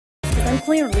and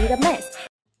clearly the mess.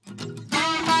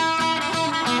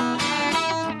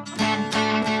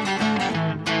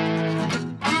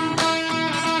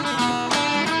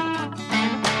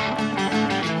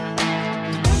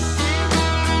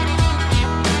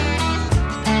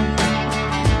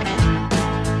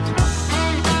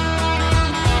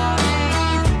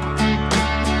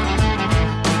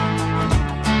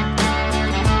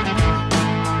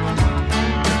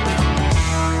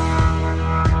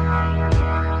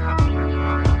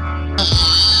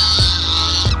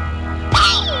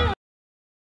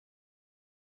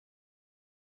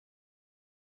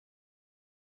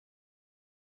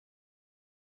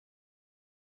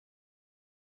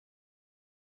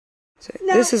 So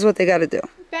now, this is what they got to do.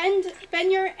 Bend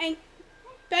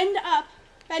up,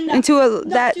 into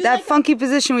that like funky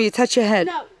position where you touch your head.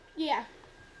 No, yeah.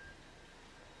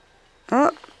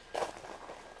 Oh.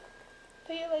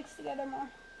 Put your legs together more.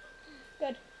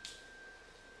 Good.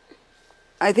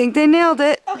 I think they nailed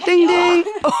it. Okay. Ding ding.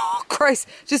 Oh Christ!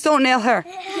 Just don't nail her.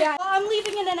 Yeah. Well, I'm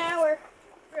leaving in an hour.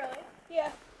 Really?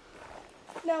 Yeah.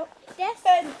 No. Yes.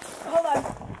 Bend. Hold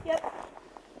on. Yep.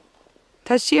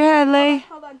 Touch your head, Lee.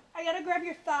 Hold on. I gotta grab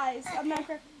your thighs.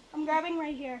 I'm grabbing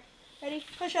right here. Ready?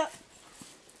 Push up.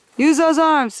 Use those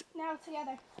arms. Now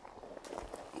together.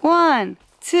 1,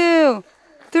 2,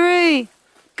 3,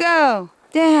 go.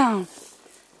 Down.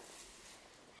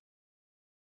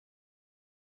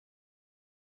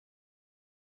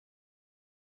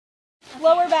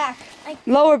 Lower back.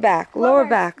 Lower back. Lower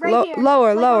back. Right here.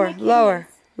 Lower, Like lower, lower,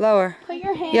 lower. Put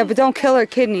your hands. Yeah, but don't kill her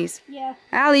kidneys. Yeah.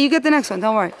 Allie, you get the next one.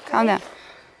 Don't worry. Calm down.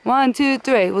 1, 2,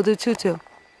 3. We'll do 2, 2.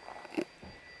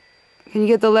 Can you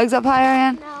get the legs up higher,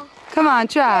 Ann? No. Come on,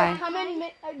 try.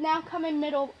 Now come in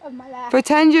middle of my lap.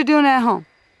 Pretend you're doing it at home.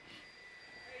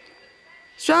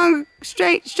 Strong,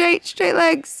 straight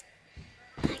legs.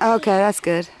 Okay, that's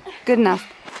good. Good enough.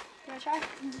 You wanna try?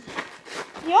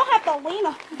 You don't have to lean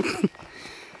on.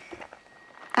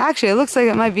 Actually, it looks like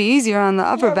it might be easier on the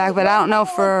upper back, but I don't know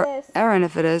for Erin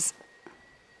if it is.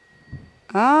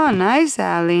 Oh, nice,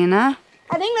 Alina.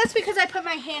 I think that's because I put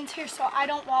my hands here so I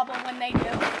don't wobble when they do.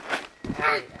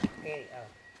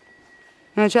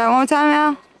 You want to try it one more time,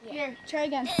 Al? Yeah. Here, try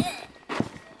again.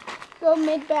 Go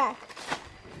mid-back.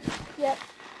 Yep.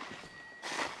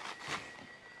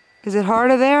 Is it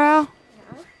harder there, Al? No,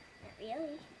 not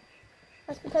really.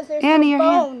 That's because there's Annie, no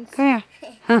bones. Come here.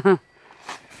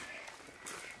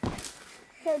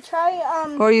 Here, try,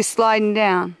 Or are you sliding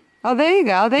down? Oh, there you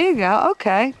go. There you go.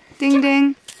 Okay. Ding,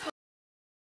 ding.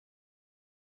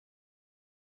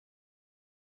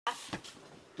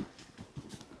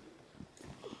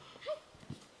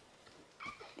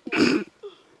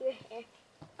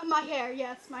 My hair,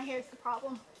 yes, my hair's the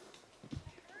problem.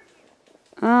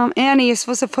 Annie, you're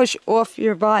supposed to push off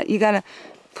your butt. You gotta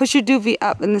push your doobie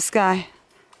up in the sky.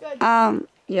 Good.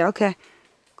 Yeah, okay.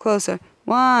 Closer.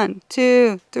 1,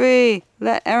 2, 3.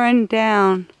 Let Erin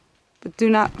down. But do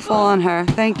not fall on her.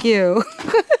 Thank you.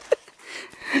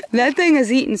 That thing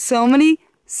has eaten so many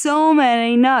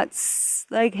nuts.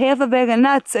 Like half a bag of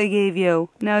nuts I gave you.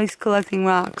 Now he's collecting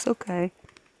rocks. Okay.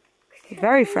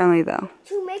 Very friendly though.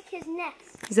 To make his nest.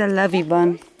 He's a lovey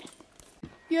bun.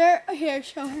 Here,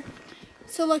 show her.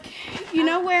 So look, you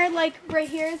know where, like, right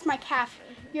here is my calf.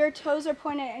 Your toes are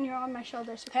pointed and you're on my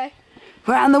shoulders, okay?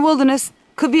 We're out in the wilderness.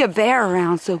 Could be a bear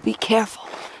around, so be careful.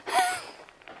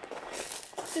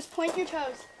 Just point your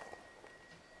toes.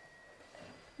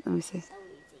 Let me see. So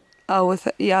easy. Oh, with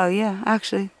it. Yeah,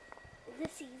 actually. Is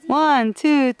this easy? 1,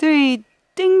 2, 3.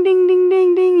 Ding, ding, ding,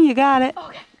 ding, ding. You got it.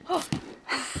 Okay. Oh.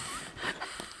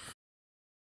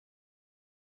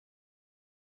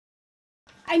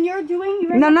 And you're doing...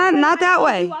 No, not that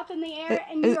way. You up in the air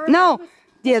and you're... No.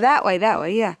 Yeah, that way,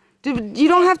 yeah. You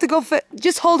don't have to go fit.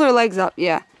 Just hold her legs up,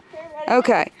 yeah.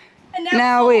 Okay. And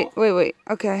now fall. wait.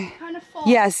 Okay. Kind of fall.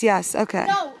 Yes, okay.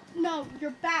 No,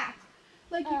 your back.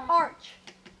 Like you arch.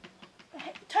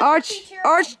 Touch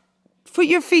Arch. Put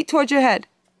your feet towards your head.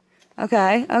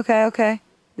 Okay.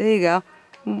 There you go.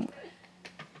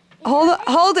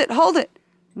 Hold it.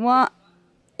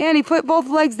 Annie, put both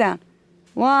legs down.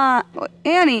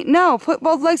 Annie, no, put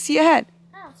both legs to your head.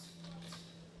 Oh.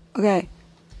 Okay.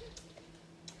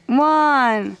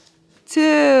 1,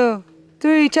 2,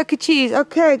 3. Chuck E. Cheese.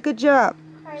 Okay, good job.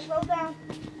 Alright, roll down.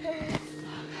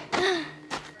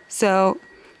 So,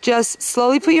 just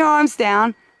slowly put your arms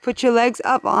down. Put your legs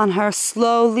up on her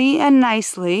slowly and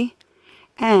nicely.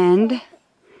 And,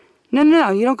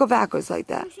 no, you don't go backwards like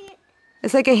that.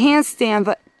 It's like a handstand,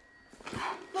 but...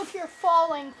 Look, you're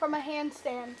falling from a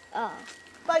handstand. Oh.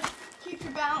 But keep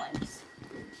your balance.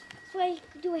 So I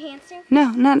do a handstand?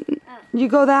 No, not. You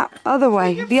go that other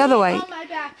way. The other way. On my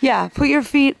back. Yeah, put your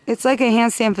feet. It's like a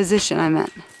handstand position, I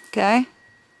meant. Okay?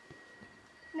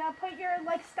 Now put your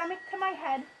stomach to my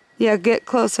head. Yeah, get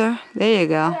closer. There you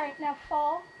go. Alright, now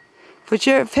fall. Put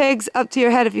your pegs up to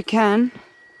your head if you can.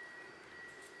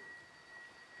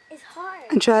 It's hard.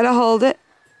 And try to hold it.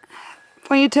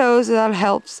 Point your toes, that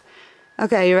helps.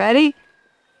 Okay, you ready?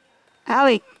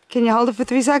 Allie, can you hold it for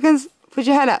 3 seconds? Put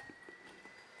your head up.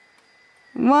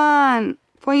 1.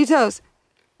 Point your toes.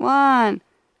 1,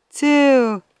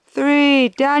 2, 3.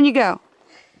 Down you go.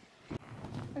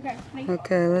 Okay.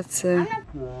 Okay, let's see.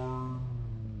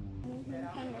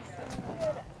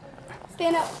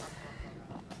 Stand up.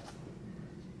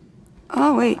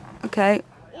 Oh, wait. Okay.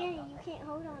 Annie, you can't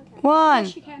hold on to it. 1,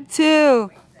 Yes, you can.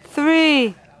 2,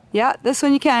 3. Yeah, this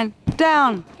one you can.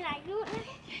 Down. Can I do it now?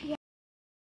 Yeah.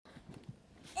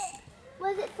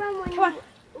 Was it from when Come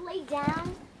you lay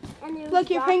down and there was Look,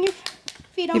 you're rock? putting your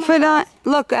feet on You my put on. thighs.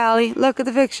 Look, Allie. Look at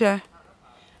the picture.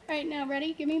 Alright, now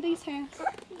ready? Give me these hands.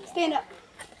 Stand up.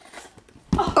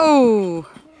 Oh.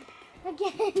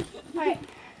 Again. Alright.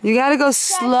 You gotta go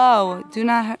slow. Do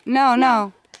not.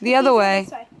 No. The other way.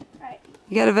 This way. Alright.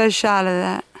 You got a better shot of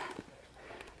that.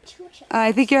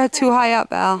 I think you're too high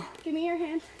up, Al. Give me your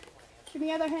hand. Give me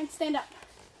your other hand. Stand up.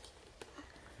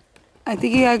 I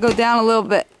think you gotta go down a little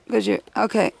bit. Cause you're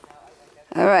okay.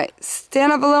 All right.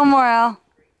 Stand up a little more, Al.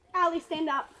 Allie, stand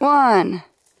up. 1,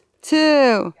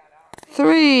 2,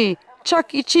 3.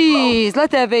 Chuck E. Cheese.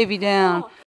 Let that baby down.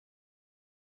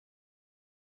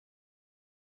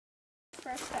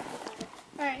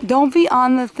 Alright. Don't be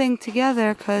on the thing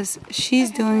together, cause she's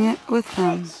doing it with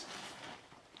them.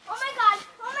 Oh my god.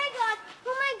 Oh my god.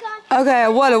 Oh my god. Okay.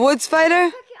 What? A wood spider?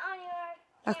 Look it on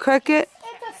your... A cricket?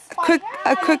 It's a spider.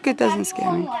 A cricket doesn't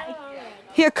scare me.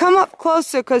 Here, come up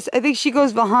closer, cause I think she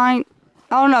goes behind.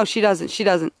 Oh no, she doesn't. She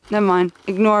doesn't. Never mind.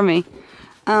 Ignore me.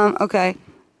 Okay.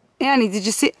 Annie, did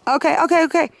you see?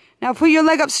 Okay. Now put your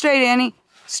leg up straight, Annie.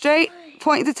 Straight.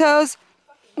 Point the toes.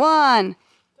 1,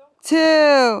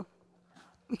 2.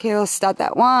 Okay, let's stop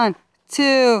that. 1,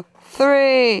 2,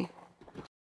 3.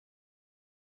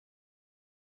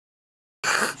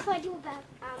 So I do about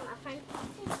a friend.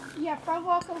 Yeah, front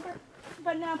walk over.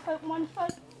 But now put one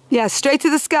foot. Yeah, straight to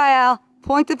the sky, Al.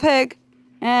 Point the pig.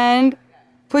 And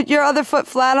put your other foot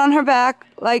flat on her back,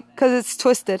 cause it's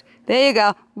twisted. There you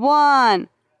go. 1,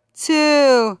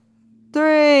 2,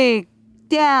 3.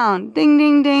 Down. Ding,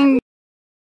 ding, ding.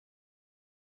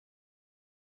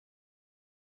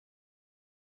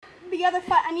 The other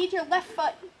foot. I need your left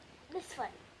foot. This foot.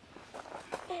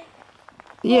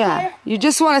 Yeah, you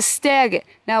just want to stag it.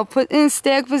 Now put in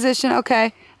stag position.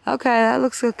 Okay, that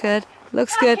looks good.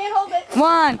 Looks I good. can't hold it.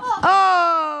 1.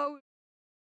 Oh!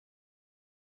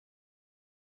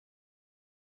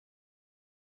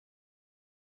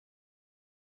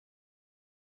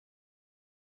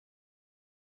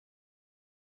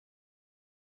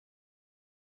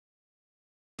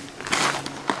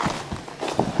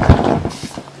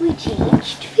 We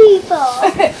changed people.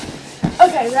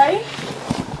 Okay, ready?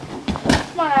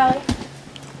 Come on, Allie.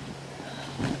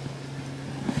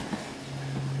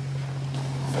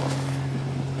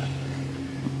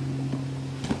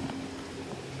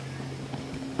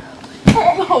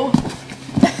 Oh.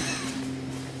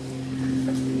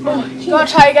 You want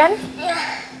to try again?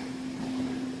 Yeah.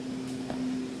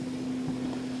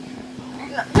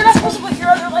 You're not supposed to put your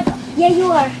other leg up. Yeah,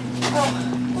 you are.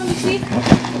 Oh, let me see.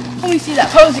 Let me see that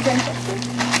pose again.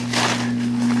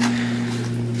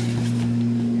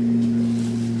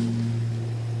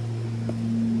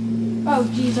 Oh,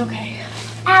 geez, okay.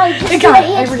 Allie, just You do a got it,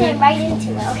 I really- handstand right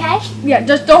into it, okay? Yeah,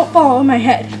 just don't fall on my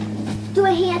head. Do a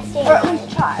handstand. Or at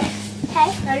least try.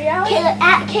 Okay? Ready, Allie?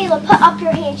 Kayla, put up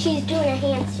your hand. She's doing a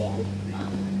handstand.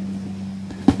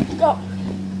 Go.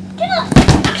 Get up!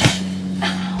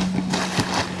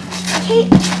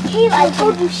 Kayla, I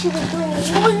told you she was doing a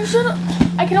handstand. Oh, you should have.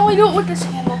 I can only do it with this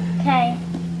hand then. Okay.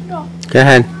 Go. Go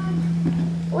ahead.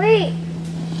 Wait.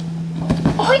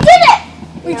 We did it!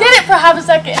 We did it for half a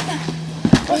second.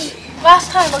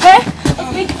 Last time, okay?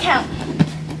 Let's make it count.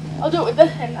 I'll do it with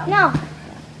this hand now. No.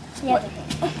 The other hand.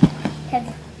 Because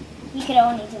you could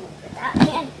only do it with that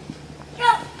hand.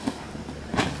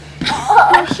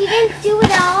 Oh, she didn't do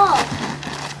it at all.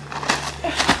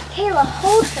 Kayla,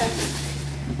 hold her.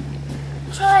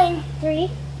 I'm trying.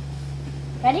 3.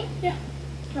 Ready? Yeah.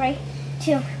 3,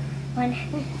 2, 1.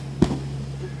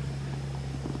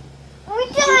 We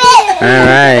did it! All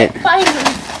right.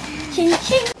 Finally. Ching,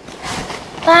 ching.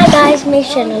 Bye guys, make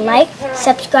sure to like,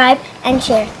 subscribe, and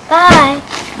share. Bye.